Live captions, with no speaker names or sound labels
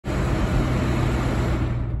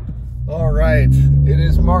All right, it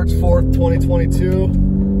is March 4th,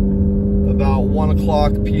 2022, about 1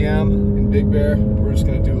 o'clock p.m. in Big Bear. We're just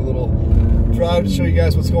gonna do a little drive to show you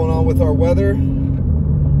guys what's going on with our weather.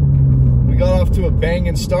 We got off to a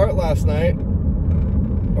banging start last night,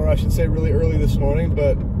 or I should say really early this morning,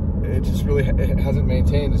 but it just really hasn't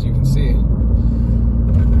maintained, as you can see.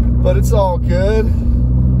 But it's all good.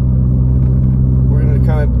 We're gonna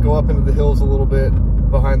kind of go up into the hills a little bit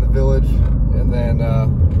behind the village, and then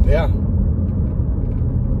yeah,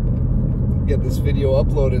 get this video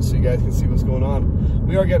uploaded so you guys can see what's going on.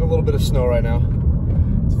 We are getting a little bit of snow right now.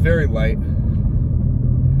 It's very light.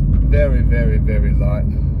 Very, very, very light.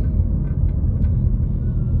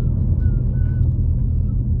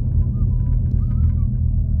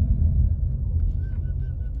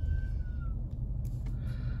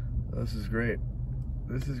 This is great.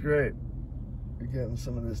 This is great. We're getting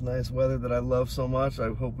some of this nice weather that I love so much. I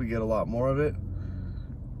hope we get a lot more of it.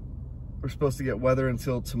 We're supposed to get weather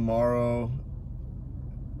until tomorrow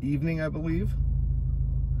evening, I believe.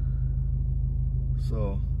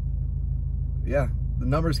 So, yeah, the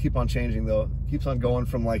numbers keep on changing though. It keeps on going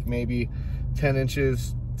from like maybe 10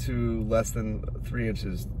 inches to less than 3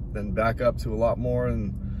 inches, then back up to a lot more,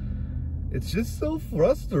 and it's just so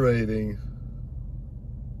frustrating.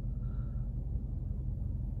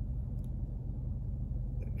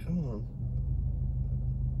 Come on.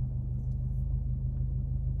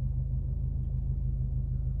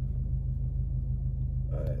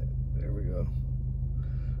 All right, there we go.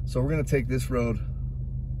 So we're gonna take this road,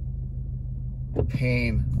 the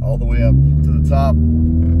pain, all the way up to the top.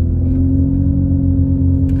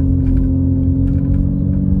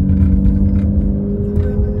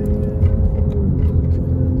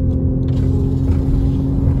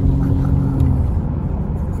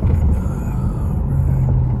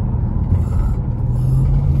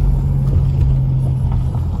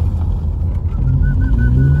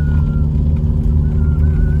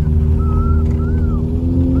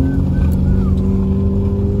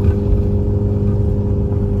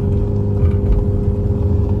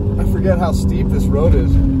 Forget how steep this road is.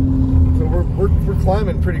 So we're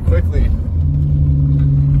climbing pretty quickly.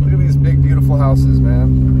 Look at these big beautiful houses,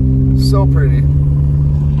 man. So pretty.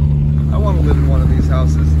 I want to live in one of these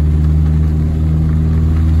houses.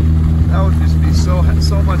 That would just be so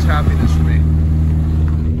much happiness for me.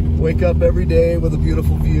 Wake up every day with a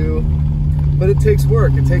beautiful view. But it takes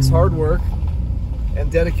work. It takes hard work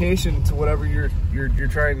and dedication to whatever you're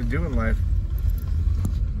trying to do in life.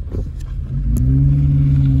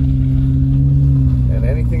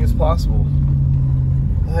 Anything is possible.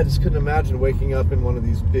 I just couldn't imagine waking up in one of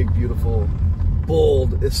these big, beautiful,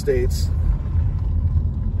 bold estates.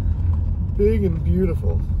 Big and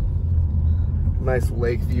beautiful. Nice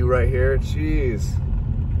lake view right here. Jeez.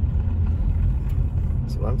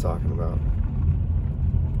 That's what I'm talking about.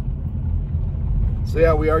 So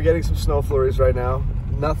yeah, we are getting some snow flurries right now.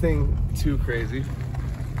 Nothing too crazy.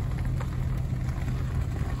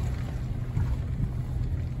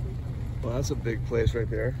 Well, that's a big place right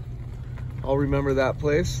there. I'll remember that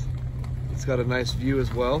place. It's got a nice view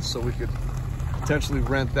as well, so we could potentially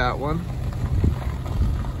rent that one.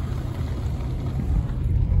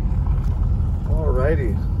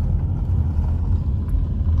 Alrighty.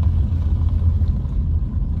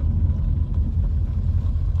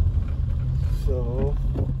 So,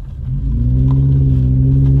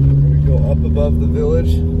 we're gonna go up above the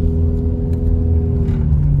village.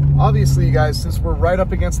 Obviously, you guys, since we're right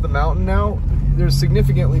up against the mountain now, there's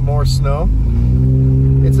significantly more snow.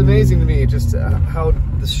 It's amazing to me just how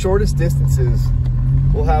the shortest distances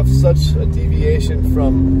will have such a deviation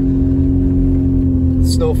from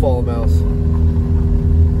snowfall amounts.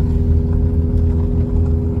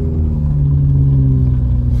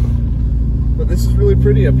 But this is really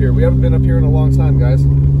pretty up here. We haven't been up here in a long time, guys.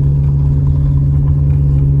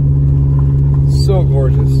 So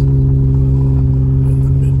gorgeous.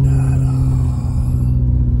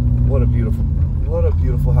 What a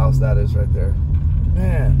beautiful house that is right there.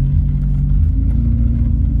 Man.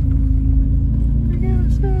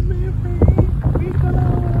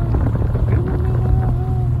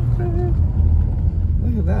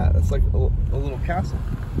 Look at that. That's like a little castle.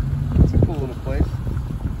 It's a cool little place.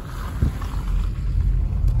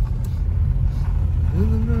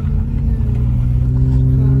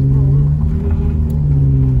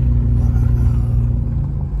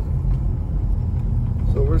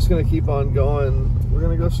 We're just gonna keep on going. We're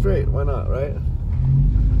gonna go straight. Why not, right?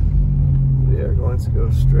 We are going to go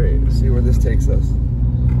straight. See where this takes us.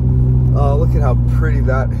 Oh, look at how pretty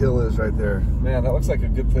that hill is right there. Man, that looks like a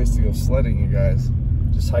good place to go sledding, you guys.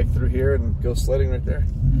 Just hike through here and go sledding right there.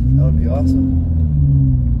 That would be awesome.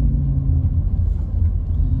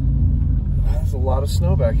 There's a lot of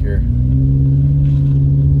snow back here.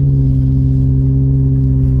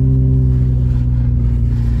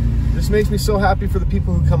 This makes me so happy for the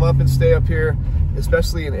people who come up and stay up here,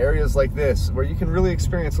 especially in areas like this, where you can really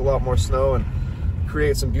experience a lot more snow and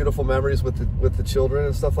create some beautiful memories with the children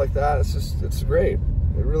and stuff like that. It's great.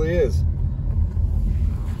 It really is.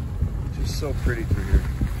 Just so pretty through here.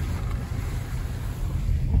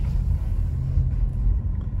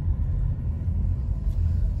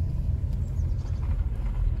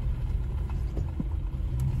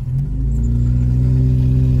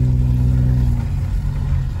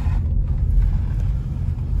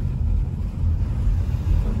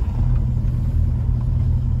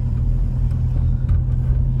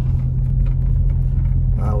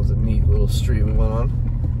 Street we went on.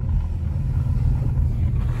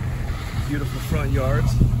 Beautiful front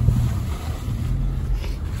yards.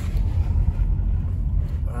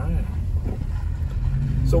 All right.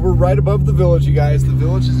 So we're right above the village, you guys. The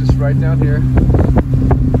village is just right down here.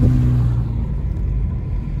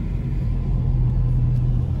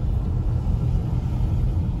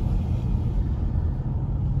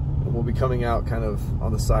 And we'll be coming out kind of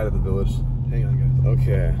on the side of the village. Hang on, guys.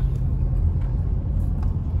 Okay.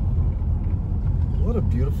 What a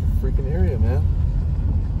beautiful freaking area, man.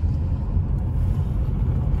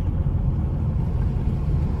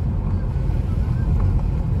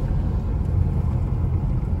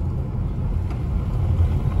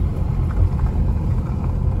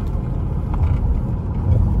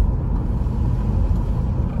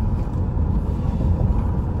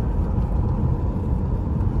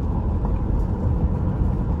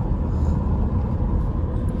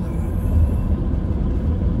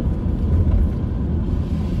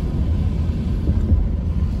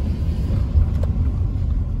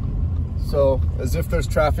 So, as if there's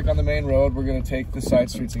traffic on the main road, we're gonna take the side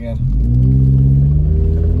streets again.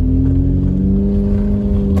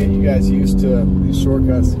 Get you guys used to these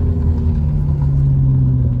shortcuts.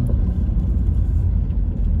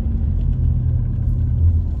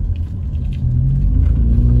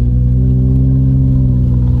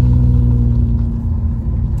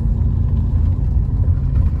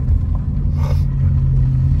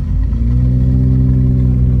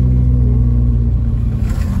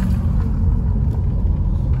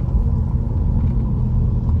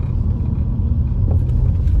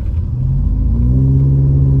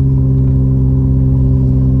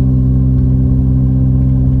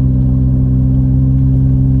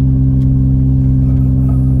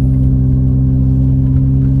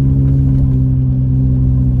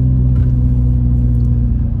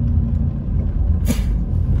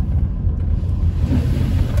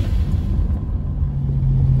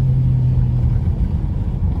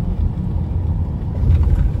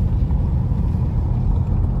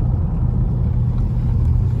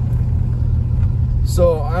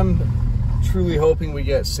 So I'm truly hoping we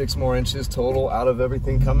get 6 more inches total out of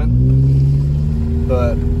everything coming,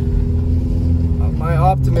 but my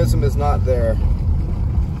optimism is not there,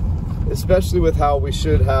 especially with how we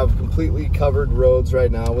should have completely covered roads right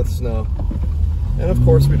now with snow. And of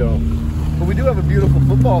course we don't. But we do have a beautiful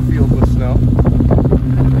football field with snow.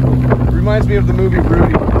 It reminds me of the movie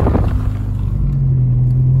Rudy.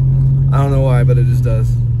 I don't know why, but it just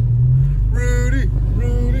does. Rudy,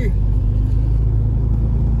 Rudy.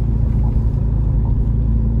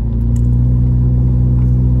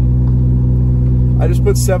 I just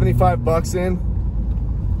put 75 bucks in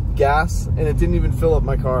gas and it didn't even fill up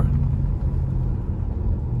my car.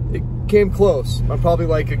 It came close. I'm probably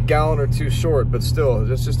like a gallon or 2 short, but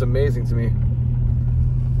still, it's just amazing to me.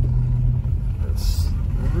 It's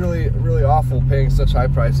really, really awful paying such high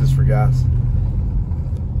prices for gas.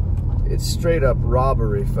 It's straight up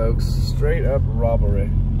robbery, folks. Straight up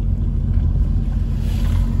robbery.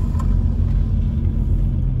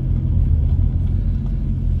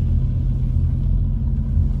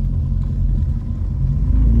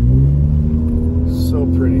 So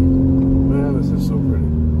pretty. Man, this is so pretty.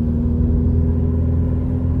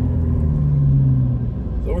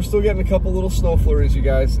 So we're still getting a couple little snow flurries, you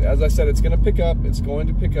guys. As I said, it's going to pick up. It's going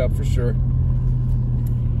to pick up for sure.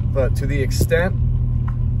 But to the extent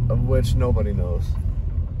of which nobody knows.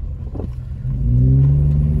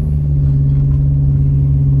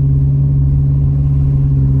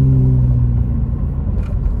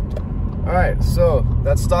 All right, so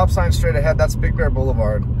that stop sign straight ahead, that's Big Bear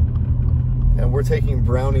Boulevard. And we're taking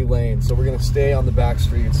Brownie Lane, so we're gonna stay on the back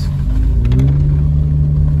streets.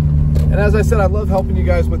 And as I said, I love helping you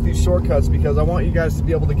guys with these shortcuts because I want you guys to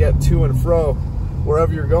be able to get to and fro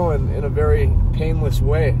wherever you're going in a very painless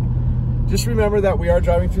way. Just remember that we are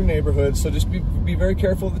driving through neighborhoods, so just be very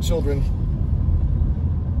careful of the children.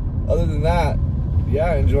 other than that,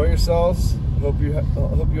 yeah, enjoy yourselves. Hope you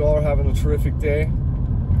all are having a terrific day.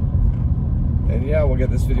 And yeah, we'll get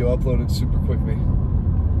this video uploaded super quickly.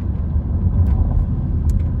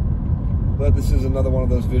 But this is another one of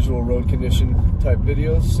those visual road condition type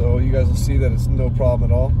videos, so you guys will see that it's no problem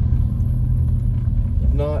at all.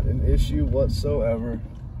 Not an issue whatsoever.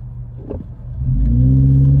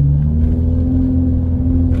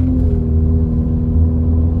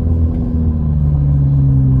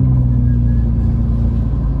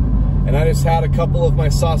 And I just had a couple of my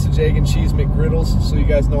sausage, egg, and cheese McGriddles, so you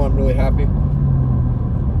guys know I'm really happy.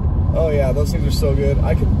 Oh yeah, those things are so good.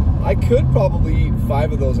 I could probably eat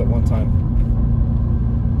 5 of those at one time.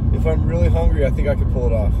 If I'm really hungry, I think I could pull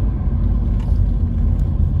it off.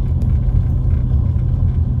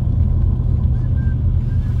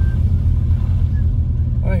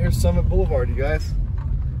 Oh, here's Summit Boulevard, you guys.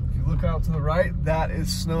 If you look out to the right, that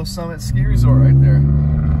is Snow Summit Ski Resort right there.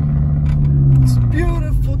 It's a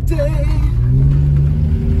beautiful day.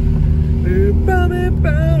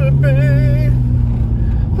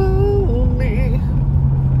 Hold me.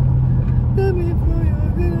 Let me feel your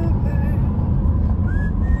little pain.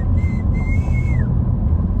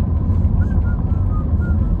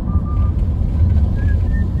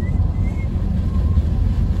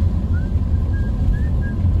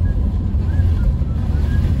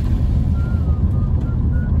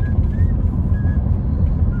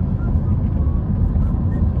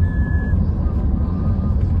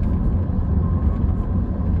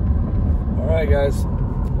 Alright guys,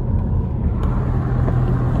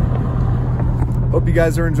 hope you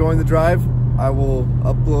guys are enjoying the drive. I will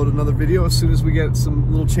upload another video as soon as we get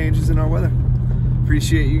some little changes in our weather.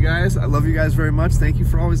 Appreciate you guys. I love you guys very much. Thank you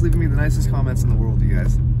for always leaving me the nicest comments in the world, you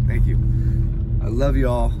guys. Thank you. I love you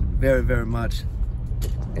all very, very much,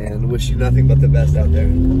 and wish you nothing but the best out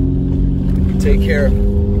there. Take care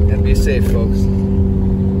and be safe, folks.